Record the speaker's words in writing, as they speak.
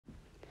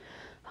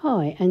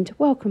Hi and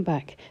welcome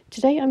back.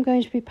 Today I'm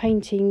going to be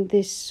painting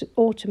this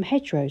autumn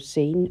hedgerow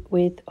scene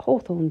with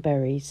hawthorn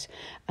berries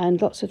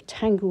and lots of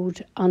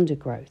tangled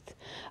undergrowth.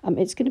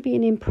 It's going to be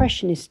an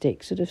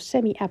impressionistic sort of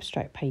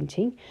semi-abstract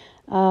painting.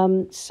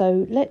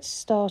 So let's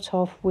start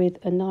off with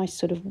a nice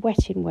sort of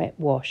wet in wet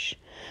wash.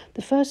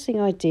 The first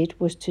thing I did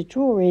was to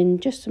draw in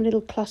just some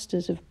little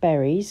clusters of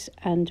berries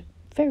and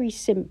very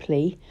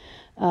simply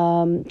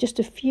just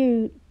a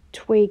few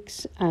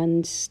twigs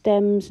and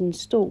stems and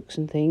stalks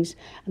and things,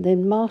 and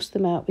then mask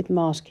them out with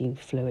masking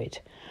fluid.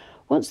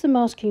 Once the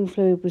masking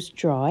fluid was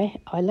dry,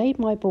 I laid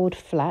my board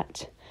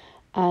flat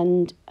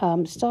and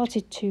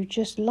started to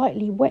just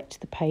lightly wet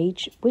the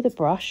page with a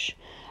brush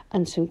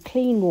and some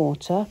clean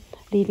water,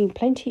 leaving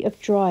plenty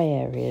of dry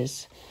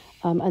areas,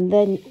 and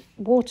then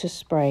water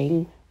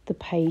spraying the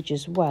page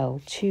as well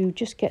to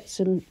just get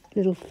some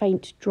little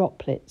faint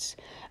droplets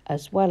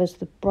as well as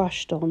the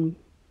brushed on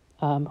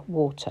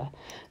water.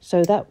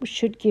 So that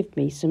should give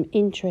me some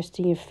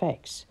interesting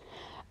effects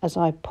as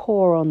I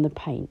pour on the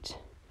paint.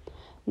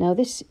 Now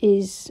this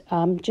is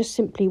just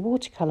simply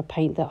watercolour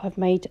paint that I've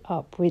made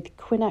up with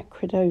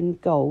quinacridone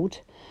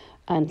gold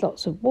and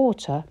lots of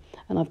water,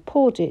 and I've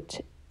poured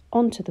it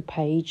onto the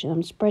page and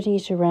I'm spreading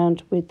it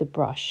around with the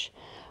brush.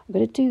 I'm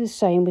going to do the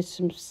same with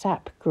some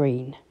sap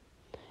green.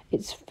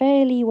 It's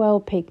fairly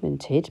well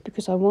pigmented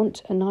because I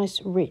want a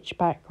nice rich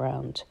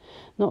background.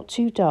 Not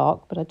too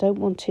dark, but I don't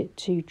want it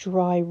to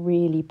dry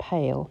really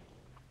pale.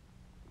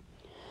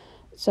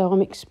 So I'm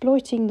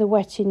exploiting the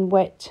wet in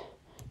wet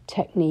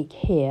technique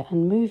here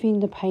and moving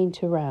the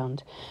paint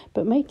around,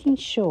 but making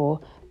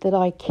sure that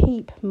I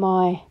keep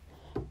my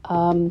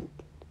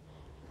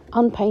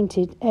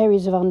unpainted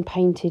areas of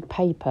unpainted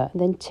paper,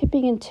 and then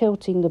tipping and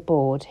tilting the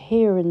board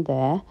here and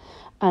there,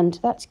 and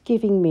that's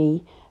giving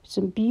me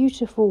some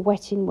beautiful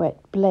wet in wet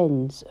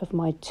blends of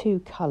my two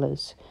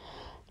colours.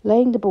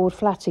 Laying the board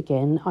flat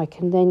again, I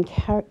can then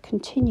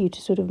continue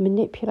to sort of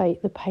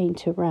manipulate the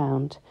paint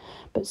around,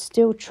 but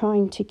still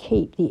trying to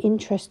keep the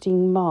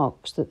interesting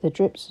marks that the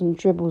drips and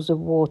dribbles of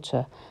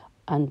water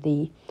and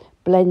the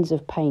blends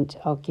of paint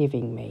are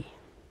giving me.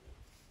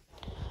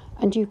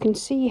 And you can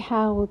see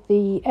how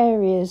the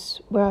areas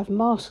where I've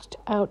masked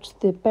out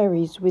the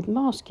berries with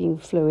masking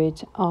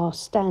fluid are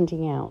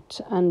standing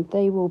out, and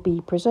they will be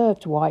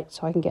preserved white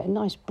so I can get a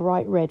nice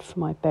bright red for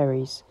my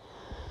berries.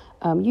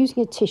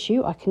 Using a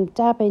tissue, I can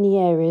dab any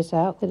areas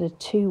out that are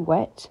too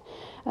wet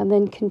and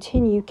then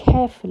continue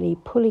carefully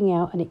pulling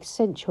out and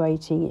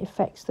accentuating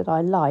effects that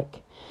I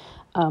like,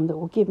 that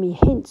will give me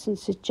hints and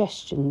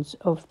suggestions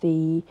of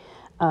the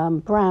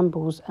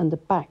brambles and the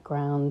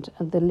background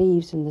and the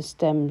leaves and the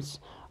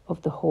stems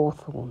of the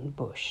hawthorn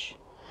bush.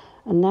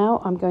 And now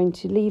I'm going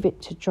to leave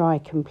it to dry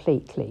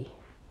completely.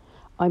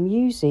 I'm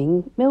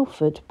using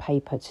Millford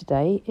paper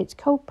today. It's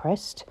cold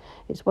pressed,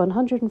 it's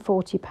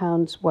 140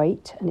 pounds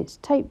weight, and it's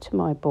taped to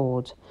my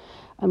board.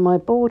 And my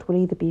board will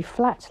either be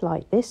flat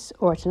like this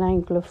or at an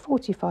angle of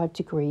 45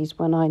 degrees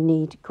when I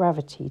need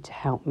gravity to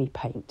help me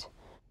paint.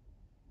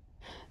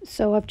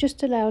 So I've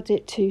just allowed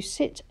it to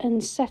sit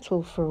and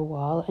settle for a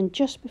while, and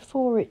just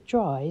before it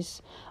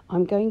dries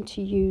I'm going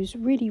to use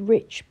really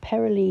rich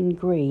perylene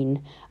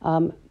green,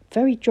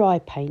 very dry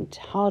paint,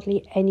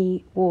 hardly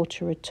any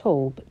water at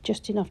all, but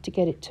just enough to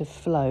get it to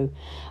flow,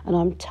 and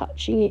I'm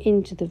touching it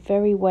into the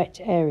very wet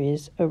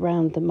areas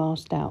around the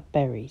masked out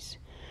berries.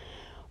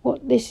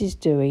 What this is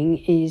doing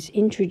is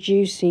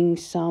introducing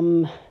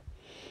some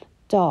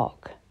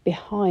dark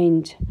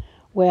behind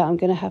where I'm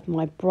going to have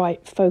my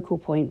bright focal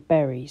point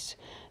berries.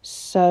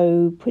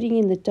 So putting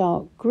in the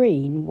dark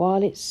green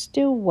while it's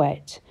still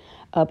wet,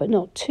 but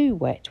not too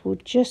wet, will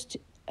just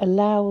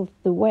allow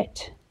the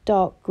wet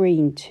dark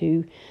green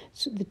to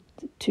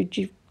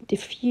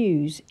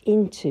diffuse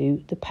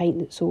into the paint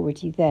that's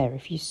already there,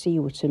 if you see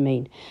what I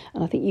mean.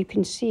 And I think you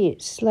can see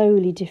it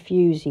slowly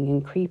diffusing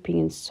and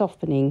creeping and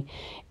softening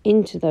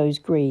into those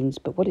greens.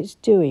 But what it's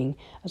doing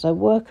as I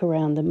work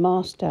around the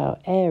masked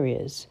out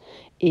areas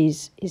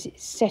is it's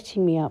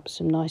setting me up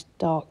some nice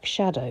dark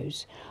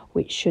shadows,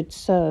 which should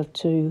serve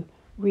to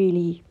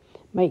really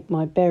make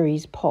my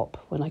berries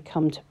pop when I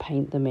come to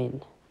paint them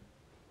in.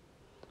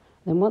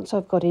 Then once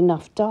I've got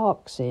enough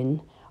darks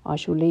in, I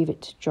shall leave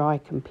it to dry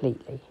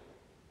completely.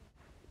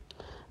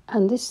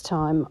 And this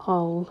time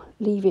I'll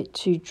leave it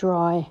to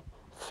dry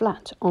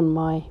flat on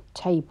my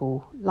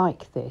table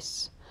like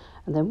this.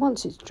 And then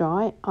once it's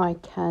dry, I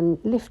can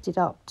lift it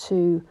up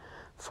to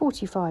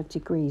 45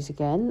 degrees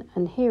again,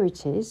 and here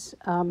it is.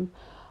 I'm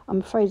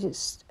afraid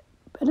it's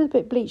a little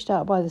bit bleached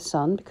out by the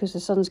sun because the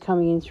sun's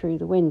coming in through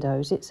the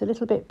windows. It's a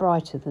little bit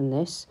brighter than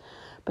this,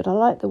 but I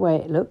like the way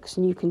it looks,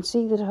 and you can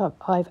see that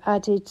I've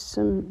added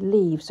some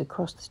leaves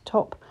across the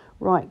top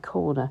right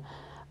corner.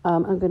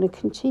 I'm going to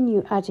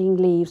continue adding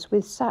leaves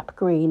with sap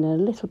green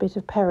and a little bit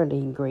of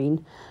perylene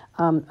green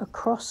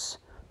across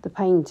the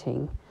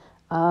painting.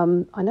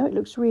 I know it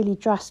looks really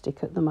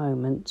drastic at the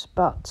moment,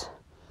 but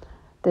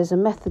there's a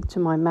method to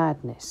my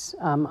madness.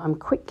 I'm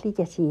quickly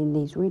getting in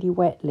these really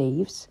wet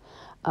leaves,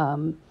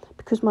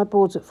 Because my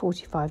board's at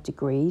 45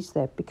 degrees,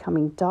 they're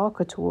becoming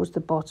darker towards the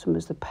bottom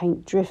as the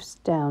paint drifts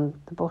down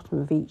the bottom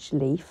of each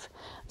leaf.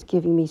 It's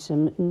giving me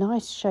some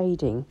nice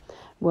shading,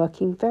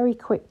 working very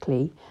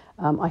quickly.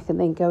 I can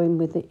then go in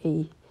with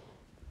a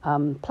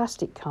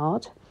plastic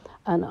card,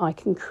 and I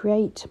can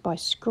create, by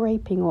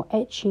scraping or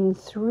etching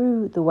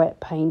through the wet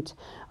paint,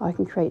 I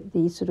can create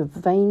these sort of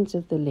veins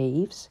of the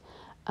leaves,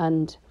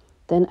 and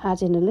then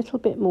add in a little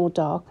bit more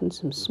dark and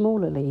some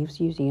smaller leaves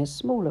using a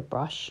smaller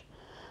brush.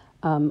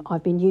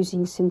 I've been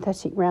using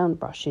synthetic round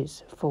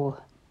brushes for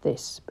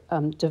this,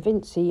 Da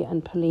Vinci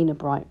and Polina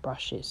Bright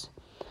brushes.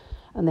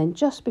 And then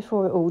just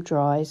before it all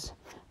dries,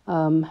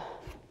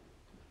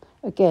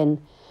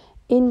 again,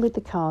 in with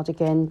the card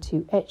again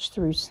to etch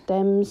through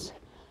stems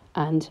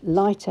and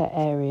lighter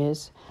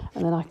areas,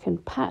 and then I can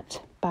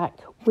pat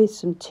back with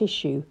some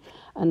tissue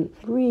and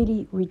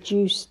really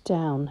reduce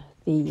down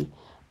the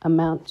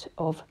amount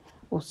of,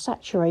 or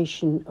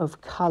saturation of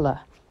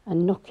colour,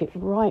 and knock it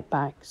right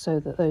back so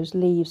that those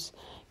leaves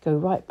go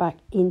right back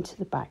into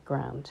the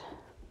background.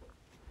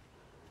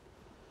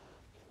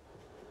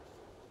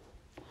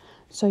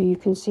 So you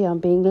can see I'm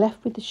being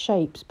left with the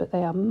shapes, but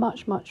they are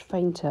much, much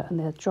fainter, and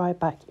they'll dry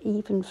back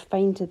even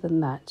fainter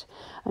than that,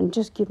 and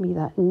just give me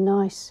that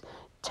nice,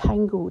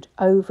 tangled,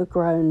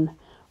 overgrown,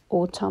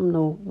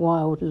 autumnal,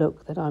 wild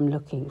look that I'm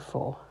looking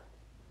for.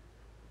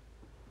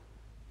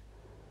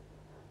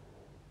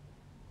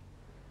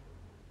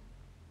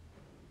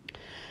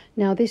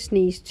 Now this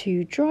needs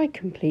to dry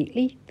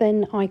completely,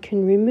 then I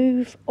can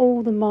remove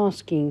all the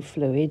masking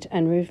fluid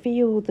and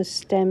reveal the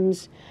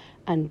stems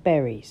and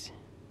berries.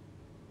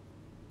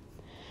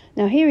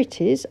 Now here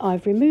it is,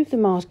 I've removed the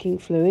masking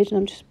fluid and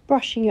I'm just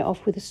brushing it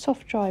off with a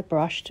soft dry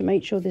brush to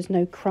make sure there's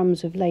no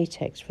crumbs of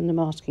latex from the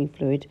masking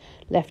fluid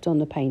left on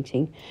the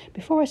painting.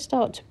 Before I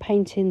start to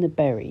paint in the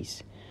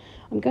berries,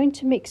 I'm going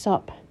to mix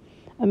up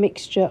a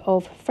mixture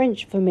of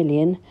French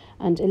vermilion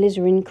and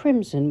alizarin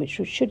crimson, which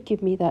should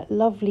give me that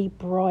lovely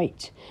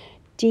bright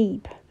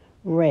deep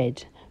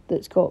red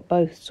that's got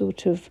both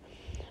sort of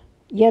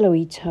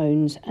yellowy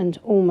tones and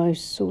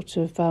almost sort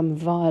of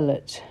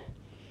violet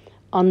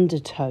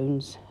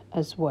undertones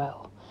as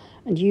well.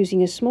 And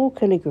using a small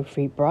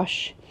calligraphy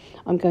brush,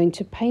 I'm going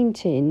to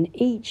paint in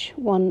each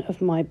one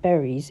of my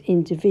berries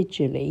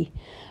individually,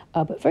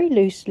 but very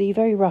loosely,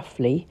 very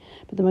roughly.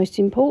 But the most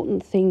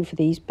important thing for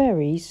these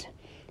berries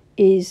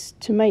is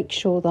to make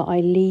sure that I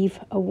leave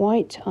a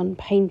white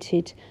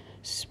unpainted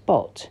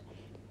spot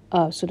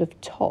sort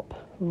of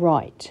top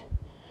right,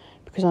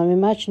 because I'm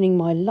imagining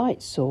my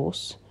light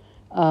source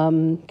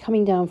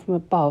coming down from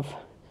above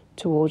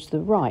towards the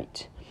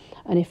right.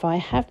 And if I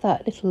have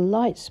that little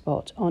light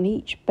spot on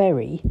each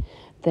berry,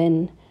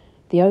 then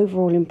the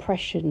overall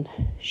impression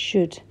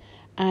should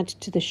add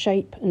to the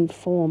shape and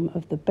form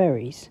of the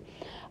berries.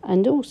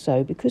 And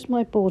also, because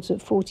my board's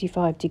at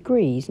 45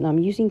 degrees and I'm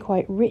using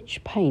quite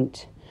rich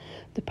paint,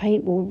 the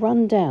paint will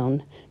run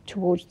down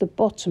towards the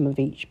bottom of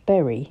each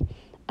berry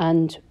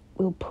and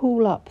will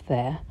pool up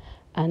there,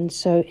 and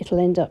so it'll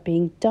end up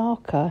being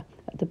darker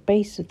at the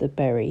base of the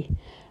berry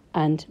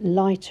and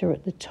lighter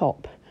at the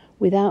top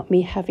without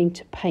me having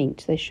to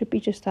paint. There should be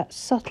just that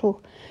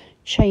subtle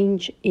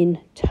change in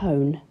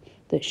tone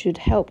that should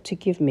help to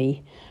give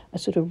me a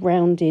sort of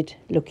rounded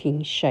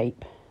looking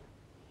shape.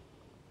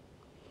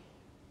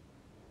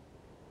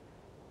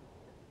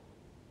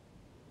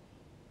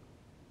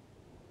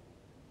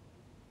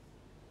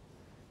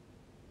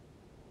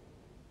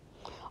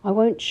 I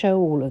won't show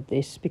all of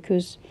this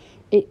because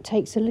it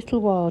takes a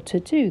little while to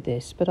do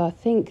this, but I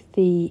think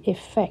the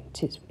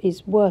effect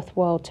is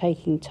worthwhile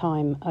taking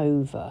time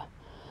over.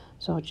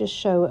 So I'll just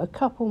show a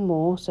couple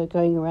more. So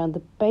going around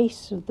the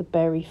base of the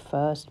berry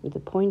first with the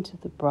point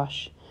of the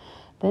brush,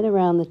 then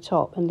around the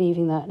top and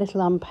leaving that little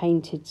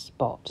unpainted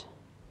spot.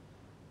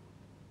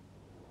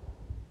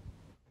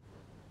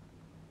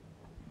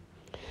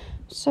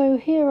 So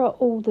here are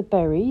all the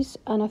berries,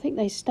 and I think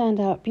they stand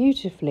out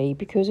beautifully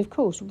because, of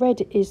course,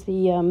 red is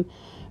the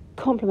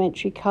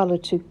complementary colour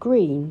to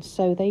green,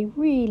 so they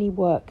really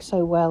work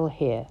so well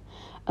here.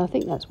 And I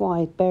think that's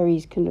why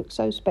berries can look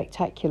so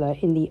spectacular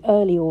in the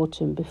early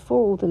autumn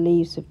before all the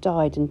leaves have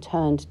died and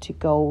turned to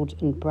gold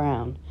and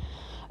brown.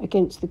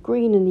 Against the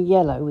green and the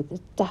yellow with the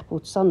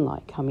dappled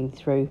sunlight coming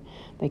through,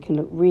 they can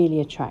look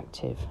really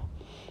attractive.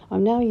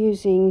 I'm now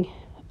using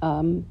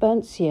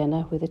burnt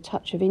sienna with a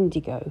touch of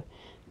indigo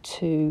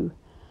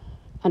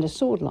and a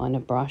sword liner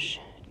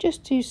brush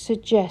just to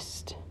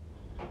suggest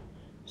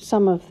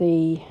some of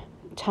the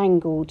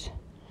tangled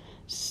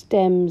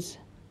stems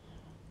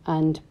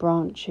and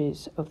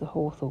branches of the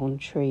hawthorn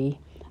tree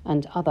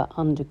and other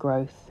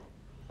undergrowth.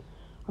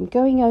 I'm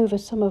going over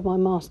some of my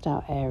masked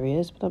out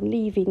areas, but I'm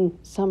leaving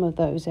some of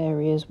those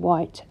areas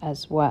white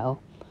as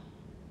well,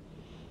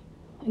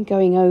 and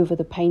going over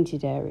the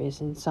painted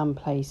areas in some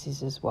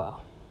places as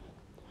well.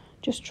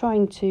 Just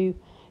trying to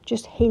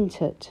just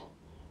hint at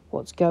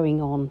what's going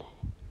on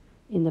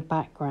in the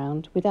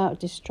background without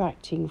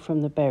distracting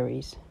from the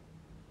berries.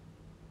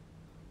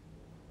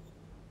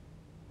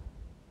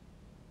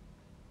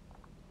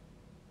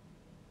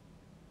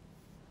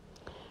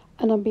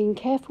 And I'm being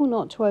careful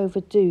not to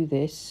overdo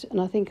this, and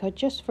I think I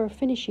just for a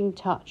finishing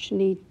touch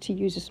need to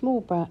use a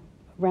small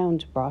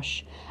round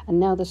brush,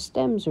 and now the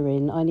stems are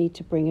in, I need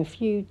to bring a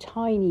few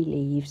tiny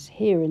leaves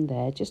here and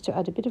there just to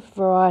add a bit of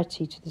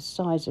variety to the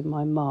size of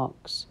my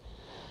marks,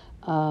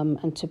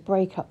 and to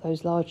break up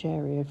those large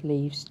area of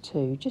leaves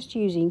too, just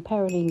using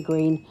perylene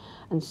green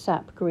and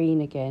sap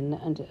green again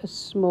and a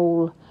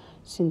small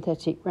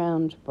synthetic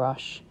round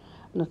brush.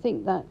 And I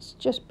think that's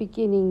just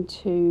beginning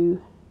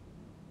to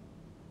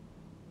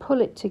pull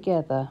it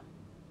together,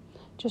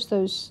 just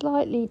those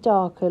slightly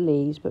darker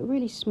leaves but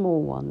really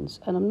small ones.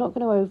 And I'm not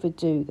going to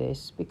overdo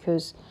this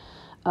because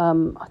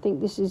I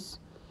think this is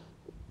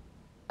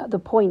at the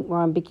point where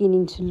I'm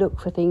beginning to look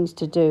for things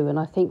to do, and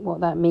I think what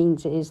that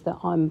means is that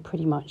I'm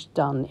pretty much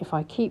done. If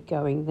I keep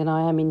going, then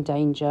I am in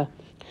danger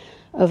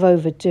of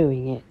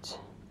overdoing it.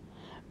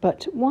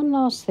 But one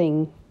last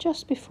thing,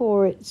 just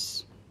before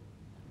it's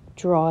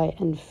dry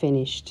and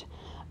finished,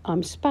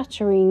 I'm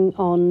spattering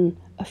on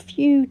a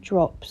few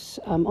drops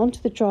onto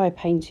the dry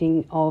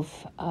painting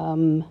of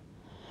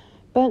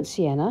burnt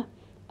sienna,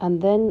 and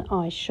then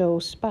I shall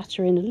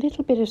spatter in a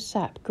little bit of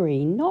sap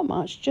green, not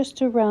much, just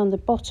around the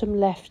bottom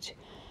left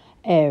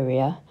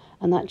area,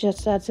 and that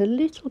just adds a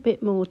little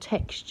bit more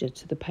texture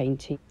to the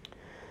painting.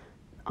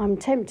 I'm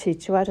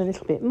tempted to add a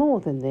little bit more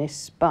than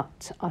this,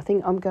 but I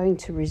think I'm going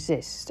to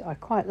resist. I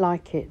quite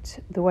like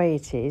it the way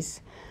it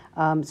is,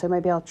 so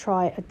maybe I'll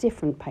try a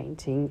different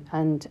painting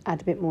and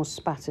add a bit more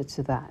spatter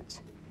to that.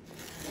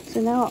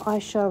 So now I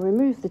shall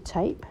remove the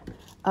tape.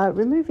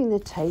 Removing the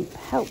tape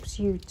helps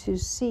you to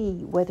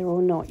see whether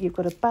or not you've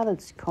got a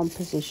balanced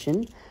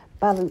composition,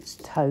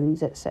 balanced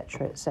tones,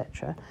 etc.,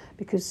 etc.,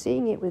 because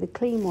seeing it with a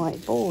clean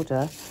white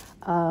border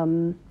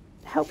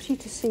helps you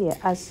to see it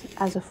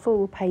as a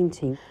full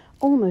painting,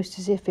 almost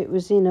as if it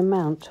was in a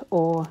mount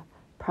or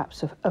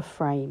perhaps a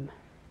frame.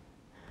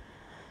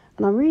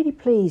 And I'm really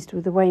pleased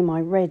with the way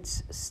my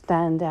reds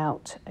stand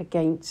out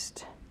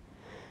against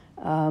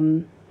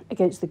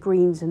the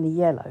greens and the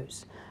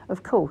yellows.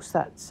 Of course,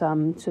 that's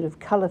sort of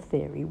colour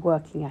theory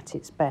working at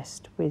its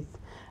best, with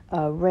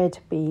red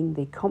being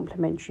the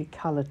complementary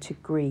colour to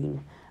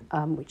green,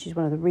 which is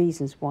one of the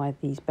reasons why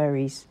these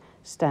berries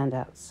stand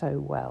out so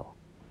well.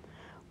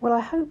 Well,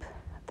 I hope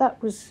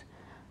that was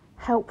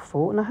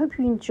helpful, and I hope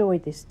you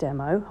enjoyed this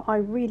demo. I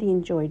really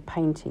enjoyed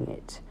painting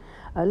it.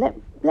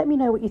 Let me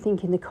know what you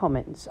think in the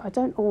comments. I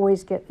don't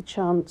always get the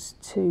chance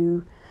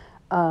to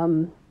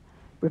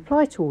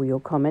reply to all your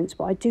comments,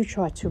 but I do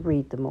try to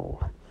read them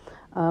all.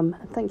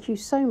 Thank you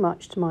so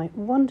much to my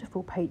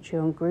wonderful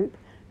Patreon group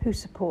who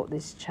support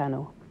this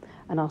channel,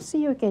 and I'll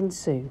see you again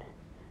soon,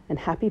 and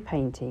happy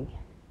painting.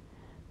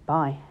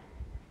 Bye.